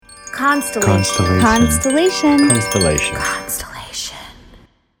Constellation. Constellation. Constellation. Constellation.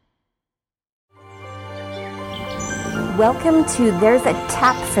 Welcome to There's a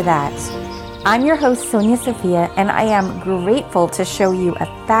Tap for That. I'm your host, Sonia Sophia, and I am grateful to show you a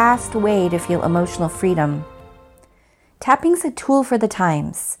fast way to feel emotional freedom. Tapping's a tool for the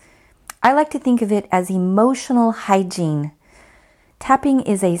times. I like to think of it as emotional hygiene. Tapping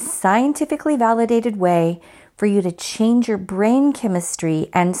is a scientifically validated way for you to change your brain chemistry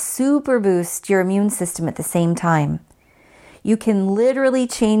and super boost your immune system at the same time. You can literally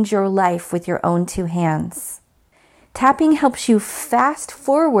change your life with your own two hands. Tapping helps you fast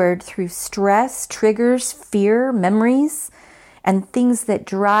forward through stress, triggers, fear, memories, and things that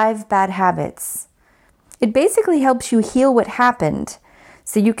drive bad habits. It basically helps you heal what happened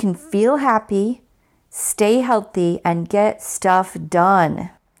so you can feel happy, stay healthy, and get stuff done.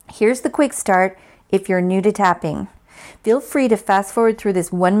 Here's the quick start if you're new to tapping. Feel free to fast forward through this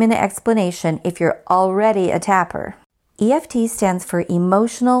 1-minute explanation if you're already a tapper. EFT stands for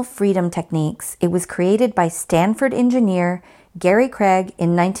Emotional Freedom Techniques. It was created by Stanford engineer Gary Craig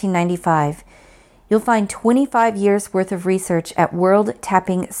in 1995. You'll find 25 years worth of research at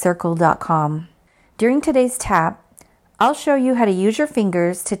worldtappingcircle.com. During today's tap, I'll show you how to use your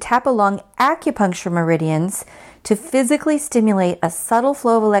fingers to tap along acupuncture meridians to physically stimulate a subtle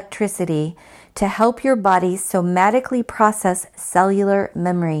flow of electricity to help your body somatically process cellular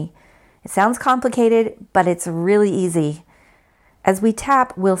memory. It sounds complicated, but it's really easy. As we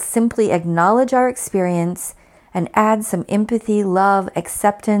tap, we'll simply acknowledge our experience and add some empathy, love,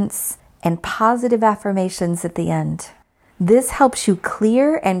 acceptance, and positive affirmations at the end. This helps you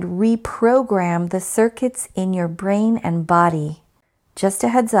clear and reprogram the circuits in your brain and body. Just a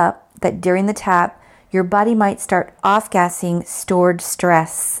heads up that during the tap, your body might start off-gassing stored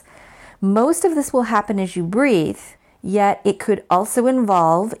stress. Most of this will happen as you breathe, yet it could also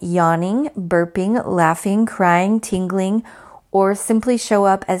involve yawning, burping, laughing, crying, tingling, or simply show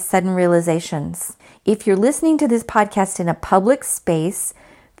up as sudden realizations. If you're listening to this podcast in a public space,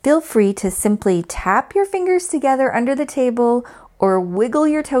 feel free to simply tap your fingers together under the table or wiggle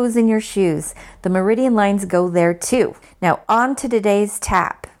your toes in your shoes. The meridian lines go there too. Now on to today's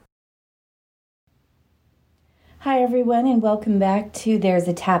tap. Hi everyone, and welcome back to There's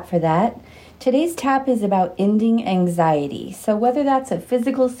a Tap for That. Today's tap is about ending anxiety. So whether that's a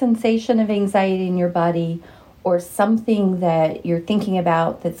physical sensation of anxiety in your body or something that you're thinking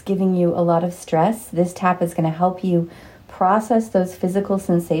about that's giving you a lot of stress, this tap is going to help you process those physical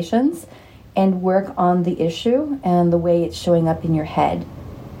sensations and work on the issue and the way it's showing up in your head.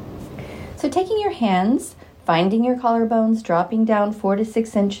 So taking your hands, finding your collarbones, dropping down 4 to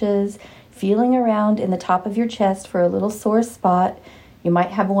 6 inches, feeling around in the top of your chest for a little sore spot. You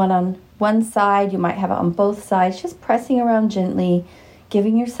might have one on one side, you might have it on both sides, just pressing around gently,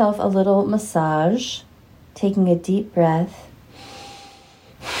 giving yourself a little massage, taking a deep breath,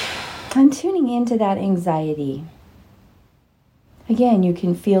 and tuning into that anxiety. Again, you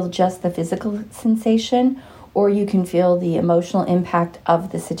can feel just the physical sensation, or you can feel the emotional impact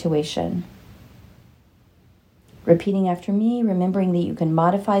of the situation. Repeating after me, remembering that you can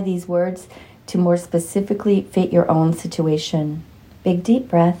modify these words to more specifically fit your own situation. Big deep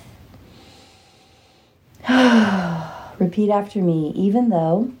breath. Repeat after me, even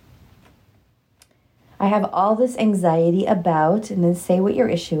though I have all this anxiety about, and then say what your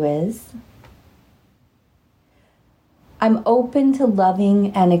issue is. I'm open to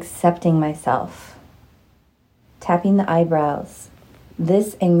loving and accepting myself. Tapping the eyebrows.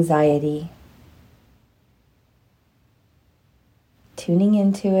 This anxiety. Tuning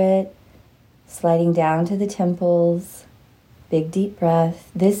into it, sliding down to the temples, big deep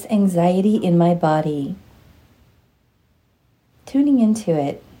breath, this anxiety in my body. Tuning into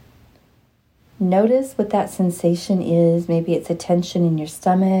it. Notice what that sensation is. Maybe it's a tension in your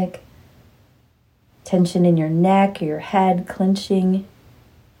stomach, tension in your neck or your head, clenching,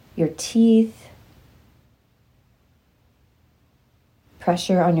 your teeth,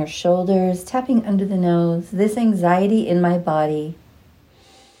 pressure on your shoulders, tapping under the nose, this anxiety in my body.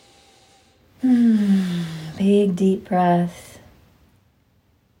 Big deep breath.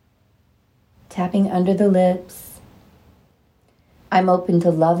 Tapping under the lips. I'm open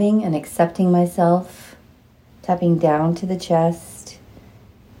to loving and accepting myself. Tapping down to the chest.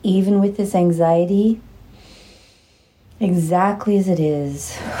 Even with this anxiety, exactly as it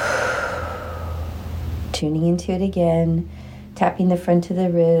is. Tuning into it again. Tapping the front of the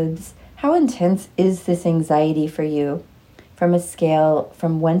ribs. How intense is this anxiety for you? From a scale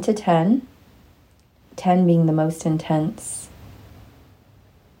from 1 to 10. 10 being the most intense.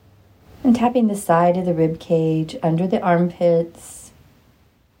 And tapping the side of the rib cage, under the armpits,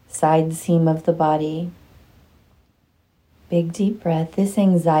 side seam of the body. Big deep breath. This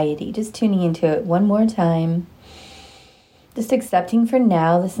anxiety, just tuning into it one more time. Just accepting for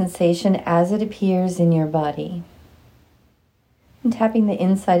now the sensation as it appears in your body. And tapping the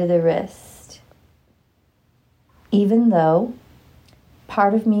inside of the wrist. Even though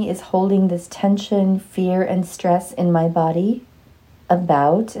part of me is holding this tension, fear, and stress in my body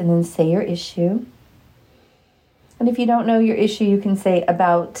about, and then say your issue. And if you don't know your issue, you can say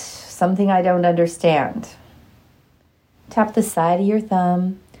about something I don't understand. Tap the side of your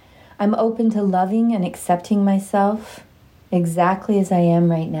thumb. I'm open to loving and accepting myself exactly as I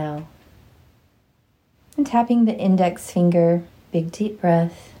am right now. And tapping the index finger, big deep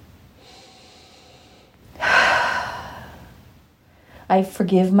breath. I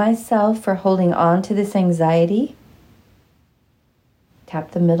forgive myself for holding on to this anxiety.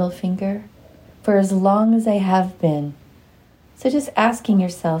 Tap the middle finger. For as long as I have been. So just asking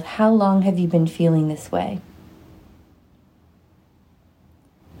yourself, how long have you been feeling this way?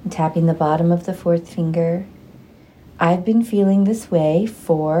 And tapping the bottom of the fourth finger. I've been feeling this way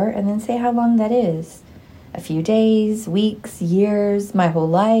for, and then say how long that is. A few days, weeks, years, my whole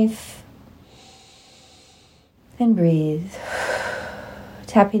life. And breathe.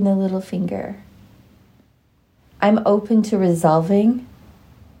 Tapping the little finger. I'm open to resolving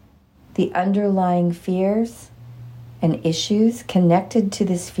the underlying fears and issues connected to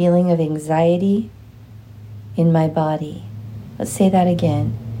this feeling of anxiety in my body. Let's say that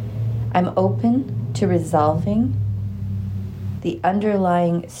again. I'm open to resolving the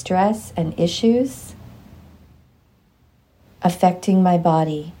underlying stress and issues affecting my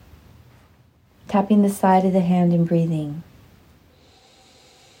body. Tapping the side of the hand and breathing.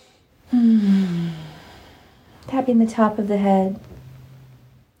 Tapping the top of the head.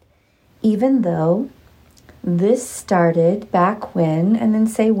 Even though this started back when, and then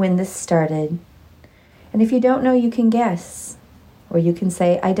say when this started. And if you don't know, you can guess. Or you can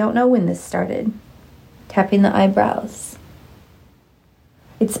say, I don't know when this started. Tapping the eyebrows.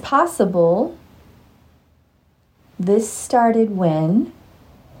 It's possible this started when,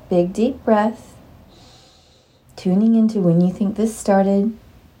 big deep breath, tuning into when you think this started.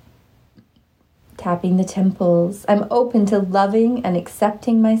 Tapping the temples. I'm open to loving and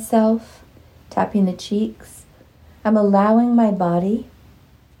accepting myself. Tapping the cheeks. I'm allowing my body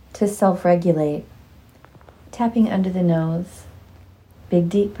to self-regulate. Tapping under the nose. Big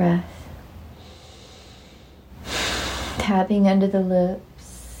deep breath. Tapping under the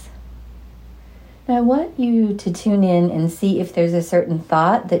lips. Now I want you to tune in and see if there's a certain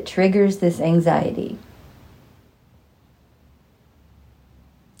thought that triggers this anxiety.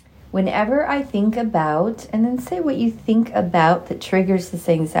 Whenever I think about, and then say what you think about that triggers this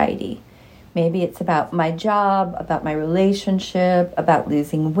anxiety. Maybe it's about my job, about my relationship, about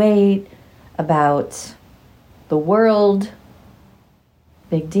losing weight, about the world.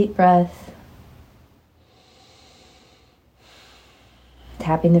 Big deep breath.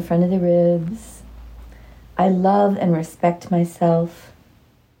 Tapping the front of the ribs. I love and respect myself.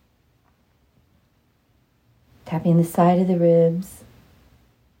 Tapping the side of the ribs.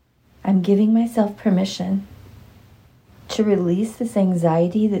 I'm giving myself permission to release this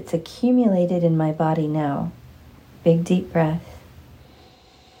anxiety that's accumulated in my body now. Big deep breath.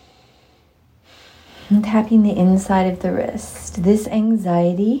 And tapping the inside of the wrist. This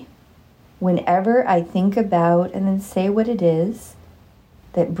anxiety, whenever I think about and then say what it is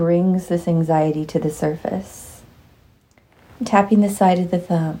that brings this anxiety to the surface. And tapping the side of the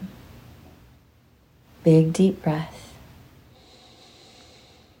thumb. Big deep breath.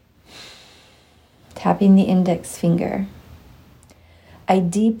 Tapping the index finger. I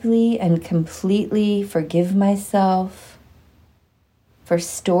deeply and completely forgive myself for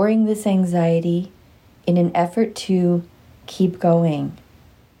storing this anxiety in an effort to keep going.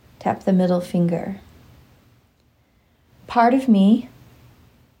 Tap the middle finger. Part of me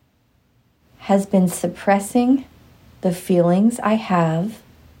has been suppressing the feelings I have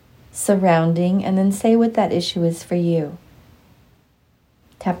surrounding, and then say what that issue is for you.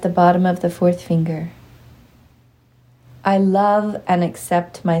 Tap the bottom of the fourth finger. I love and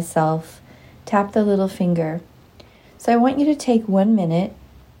accept myself. Tap the little finger. So I want you to take 1 minute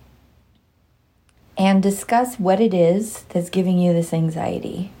and discuss what it is that's giving you this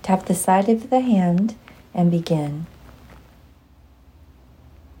anxiety. Tap the side of the hand and begin.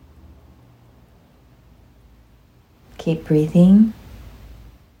 Keep breathing.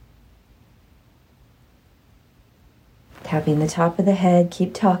 Tapping the top of the head,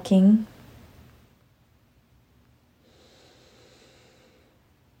 keep talking.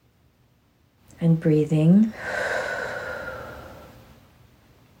 And breathing.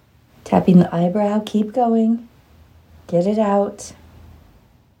 Tapping the eyebrow, keep going. Get it out.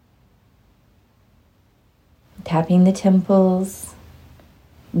 Tapping the temples.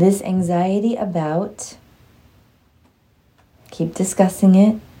 This anxiety about, keep discussing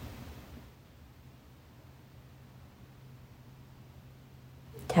it.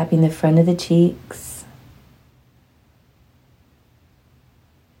 Tapping the front of the cheeks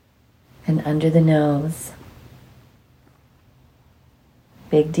and under the nose.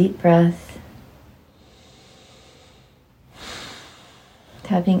 Big deep breath.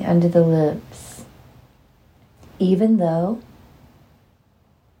 Tapping under the lips. Even though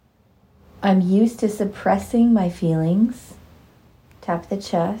I'm used to suppressing my feelings, tap the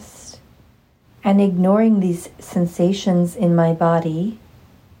chest, and ignoring these sensations in my body,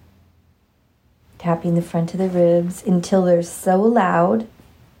 tapping the front of the ribs until they're so loud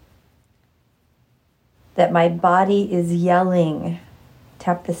that my body is yelling.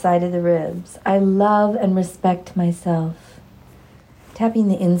 Tap the side of the ribs. I love and respect myself. Tapping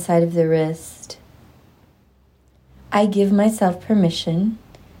the inside of the wrist. I give myself permission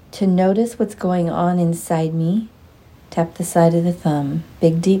to notice what's going on inside me. Tap the side of the thumb.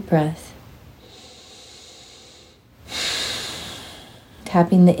 Big deep breath.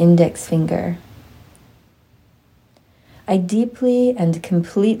 Tapping the index finger. I deeply and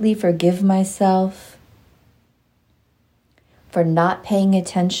completely forgive myself for not paying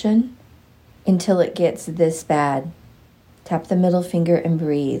attention until it gets this bad. Tap the middle finger and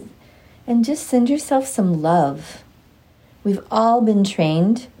breathe. And just send yourself some love. We've all been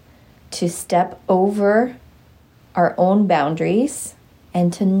trained to step over our own boundaries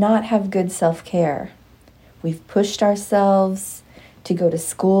and to not have good self-care. We've pushed ourselves to go to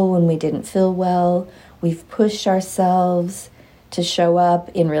school when we didn't feel well. We've pushed ourselves to show up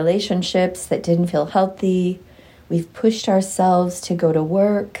in relationships that didn't feel healthy. We've pushed ourselves to go to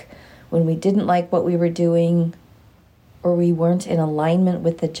work when we didn't like what we were doing or we weren't in alignment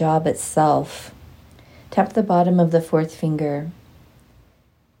with the job itself. Tap the bottom of the fourth finger.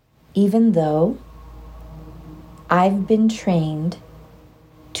 Even though I've been trained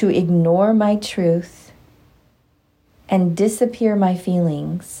to ignore my truth and disappear my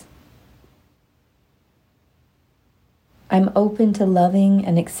feelings, I'm open to loving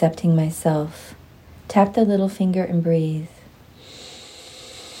and accepting myself. Tap the little finger and breathe.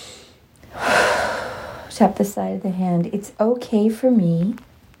 Tap the side of the hand. It's okay for me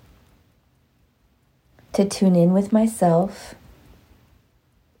to tune in with myself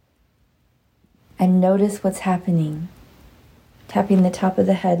and notice what's happening. Tapping the top of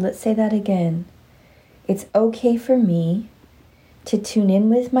the head. Let's say that again. It's okay for me to tune in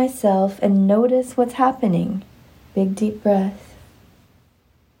with myself and notice what's happening. Big deep breath.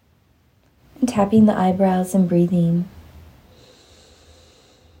 And tapping the eyebrows and breathing.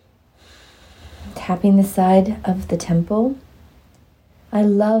 Tapping the side of the temple. I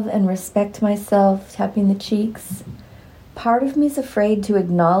love and respect myself. Tapping the cheeks. Part of me is afraid to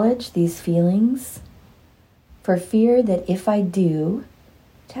acknowledge these feelings for fear that if I do,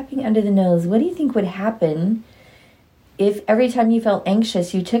 tapping under the nose, what do you think would happen if every time you felt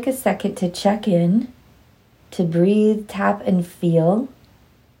anxious, you took a second to check in, to breathe, tap, and feel,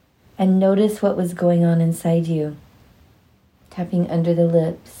 and notice what was going on inside you? Tapping under the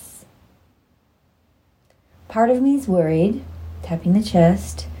lips. Part of me is worried, tapping the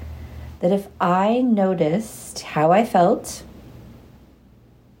chest, that if I noticed how I felt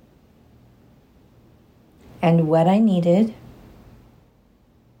and what I needed,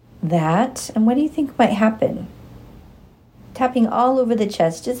 and what do you think might happen? Tapping all over the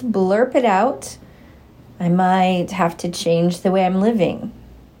chest, just blurp it out. I might have to change the way I'm living.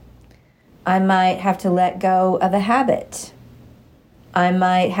 I might have to let go of a habit. I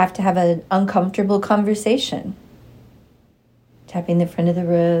might have to have an uncomfortable conversation. Tapping the front of the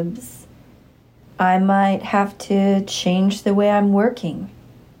ribs. I might have to change the way I'm working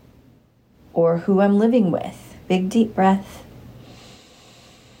or who I'm living with. Big deep breath.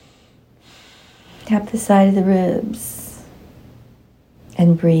 Tap the side of the ribs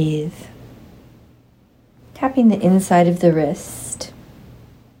and breathe. Tapping the inside of the wrist.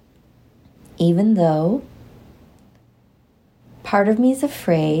 Even though part of me is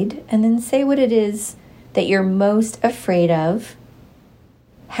afraid, and then say what it is that you're most afraid of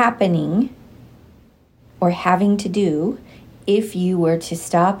happening or having to do if you were to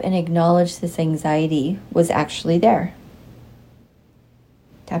stop and acknowledge this anxiety was actually there.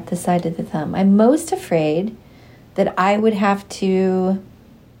 Tap the side of the thumb. I'm most afraid that I would have to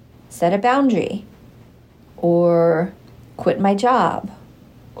set a boundary or quit my job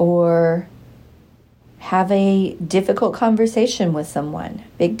or have a difficult conversation with someone.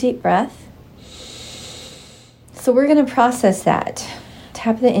 Big deep breath. So we're going to process that.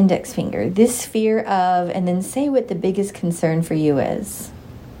 Tap the index finger. This fear of, and then say what the biggest concern for you is.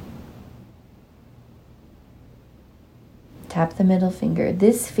 Tap the middle finger.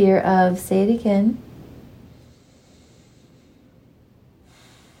 This fear of, say it again.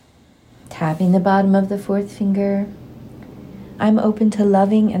 Tapping the bottom of the fourth finger. I'm open to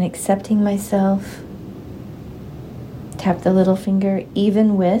loving and accepting myself. Tap the little finger,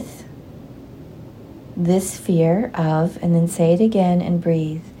 even with this fear of, and then say it again and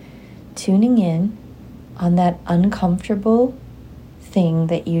breathe. Tuning in on that uncomfortable thing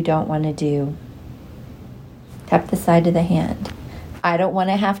that you don't want to do. Tap the side of the hand. I don't want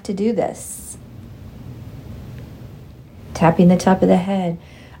to have to do this. Tapping the top of the head.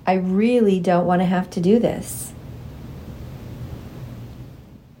 I really don't want to have to do this.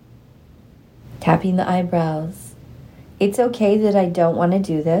 Tapping the eyebrows. It's okay that I don't want to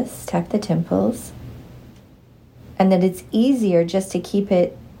do this. Tap the temples. And that it's easier just to keep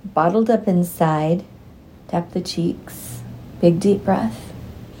it bottled up inside. Tap the cheeks. Big deep breath.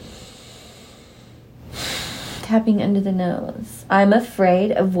 Tapping under the nose. I'm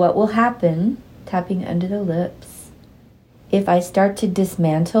afraid of what will happen. Tapping under the lips. If I start to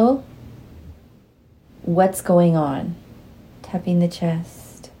dismantle what's going on. Tapping the chest.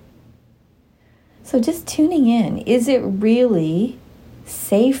 So just tuning in. Is it really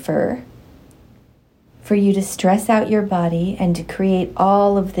safer for you to stress out your body and to create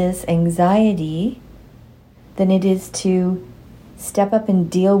all of this anxiety than it is to step up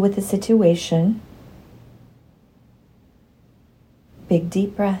and deal with the situation? Big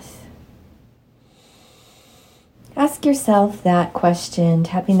deep breath. Ask yourself that question,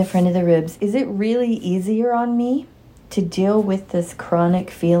 tapping the front of the ribs. Is it really easier on me to deal with this chronic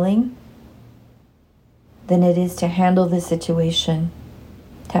feeling than it is to handle the situation?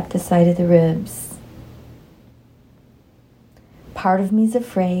 Tap the side of the ribs. Part of me is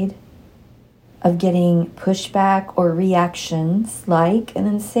afraid of getting pushback or reactions like, and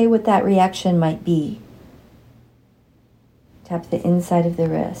then say what that reaction might be. Tap the inside of the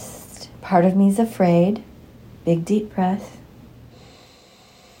wrist. Part of me is afraid. Big deep breath.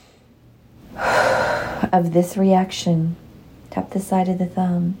 Of this reaction. Tap the side of the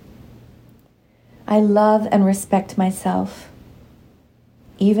thumb. I love and respect myself,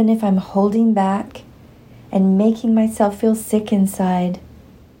 even if I'm holding back and making myself feel sick inside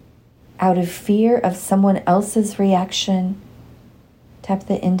out of fear of someone else's reaction. Tap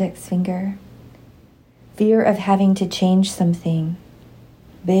the index finger. Fear of having to change something.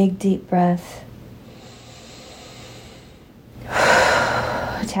 Big deep breath.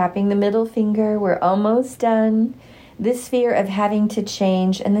 Tapping the middle finger. We're almost done. This fear of having to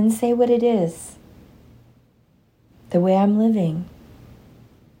change, and then say what it is. The way I'm living.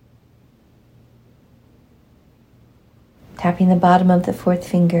 Tapping the bottom of the fourth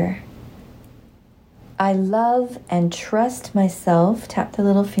finger. I love and trust myself, tap the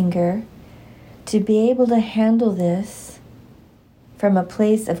little finger, to be able to handle this from a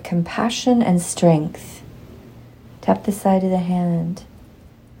place of compassion and strength. Tap the side of the hand.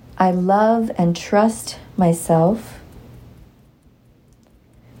 I love and trust myself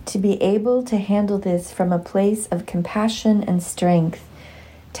to be able to handle this from a place of compassion and strength.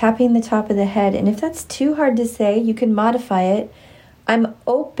 Tapping the top of the head. And if that's too hard to say, you can modify it. I'm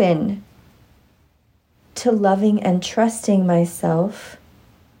open to loving and trusting myself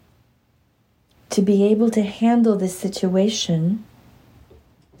to be able to handle this situation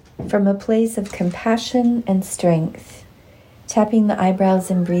from a place of compassion and strength. Tapping the eyebrows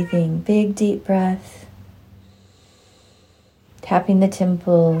and breathing. Big deep breath. Tapping the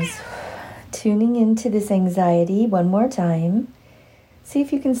temples. Tuning into this anxiety one more time. See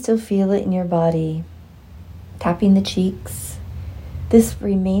if you can still feel it in your body. Tapping the cheeks. This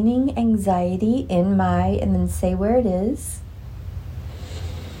remaining anxiety in my, and then say where it is.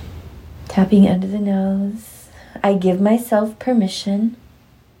 Tapping under the nose. I give myself permission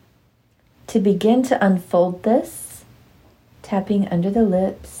to begin to unfold this. Tapping under the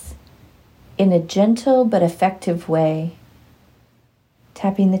lips in a gentle but effective way.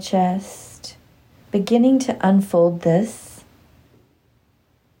 Tapping the chest. Beginning to unfold this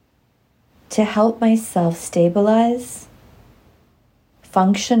to help myself stabilize,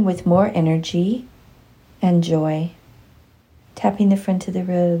 function with more energy and joy. Tapping the front of the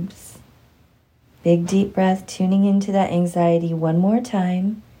ribs. Big deep breath, tuning into that anxiety one more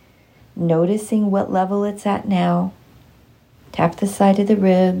time. Noticing what level it's at now. Tap the side of the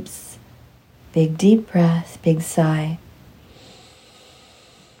ribs. Big deep breath, big sigh.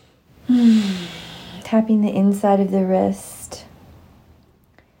 tapping the inside of the wrist,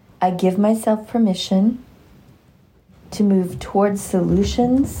 I give myself permission to move towards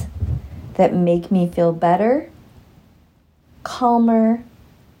solutions that make me feel better, calmer,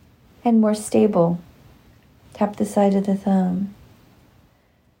 and more stable. Tap the side of the thumb.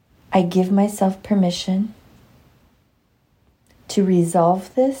 I give myself permission to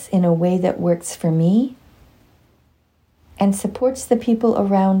resolve this in a way that works for me and supports the people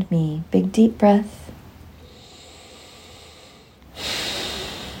around me. Big deep breath.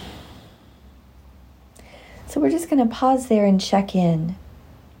 So we're just going to pause there and check in.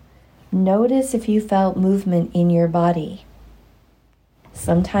 Notice if you felt movement in your body.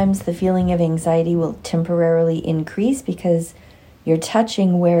 Sometimes the feeling of anxiety will temporarily increase because you're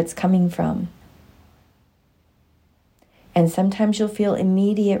touching where it's coming from. And sometimes you'll feel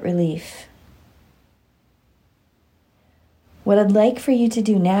immediate relief. What I'd like for you to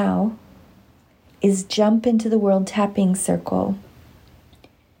do now is jump into the World Tapping Circle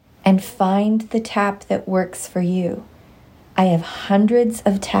and find the tap that works for you. I have hundreds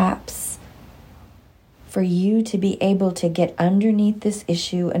of taps for you to be able to get underneath this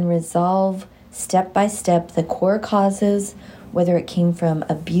issue and resolve step by step the core causes, whether it came from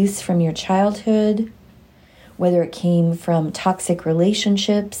abuse from your childhood, whether it came from toxic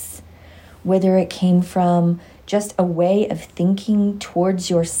relationships, whether it came from just a way of thinking towards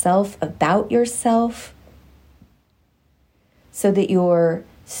yourself, about yourself, so that your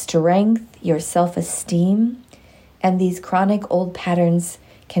strength, your self-esteem, and these chronic old patterns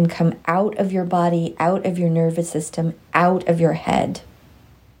can come out of your body, out of your nervous system, out of your head.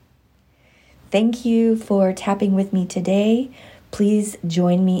 Thank you for tapping with me today. Please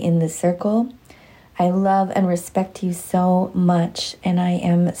join me in the circle. I love and respect you so much, and I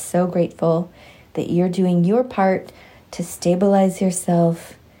am so grateful that you're doing your part to stabilize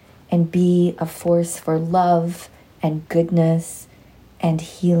yourself and be a force for love and goodness and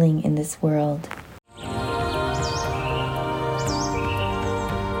healing in this world.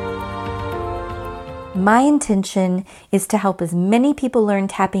 My intention is to help as many people learn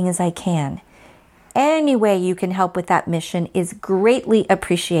tapping as I can. Any way you can help with that mission is greatly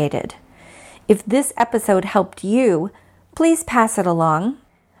appreciated. If this episode helped you, please pass it along.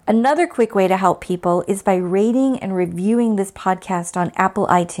 Another quick way to help people is by rating and reviewing this podcast on Apple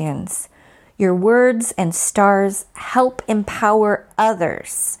iTunes. Your words and stars help empower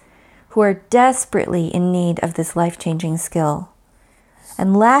others who are desperately in need of this life-changing skill.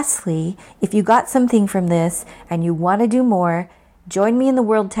 And lastly, if you got something from this and you want to do more, join me in the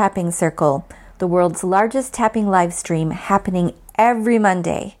World Tapping Circle, the world's largest tapping live stream happening every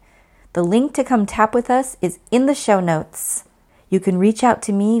Monday. The link to come tap with us is in the show notes. You can reach out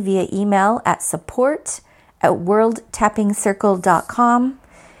to me via email at support@worldtappingcircle.com.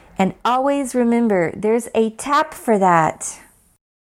 And always remember, there's a tap for that.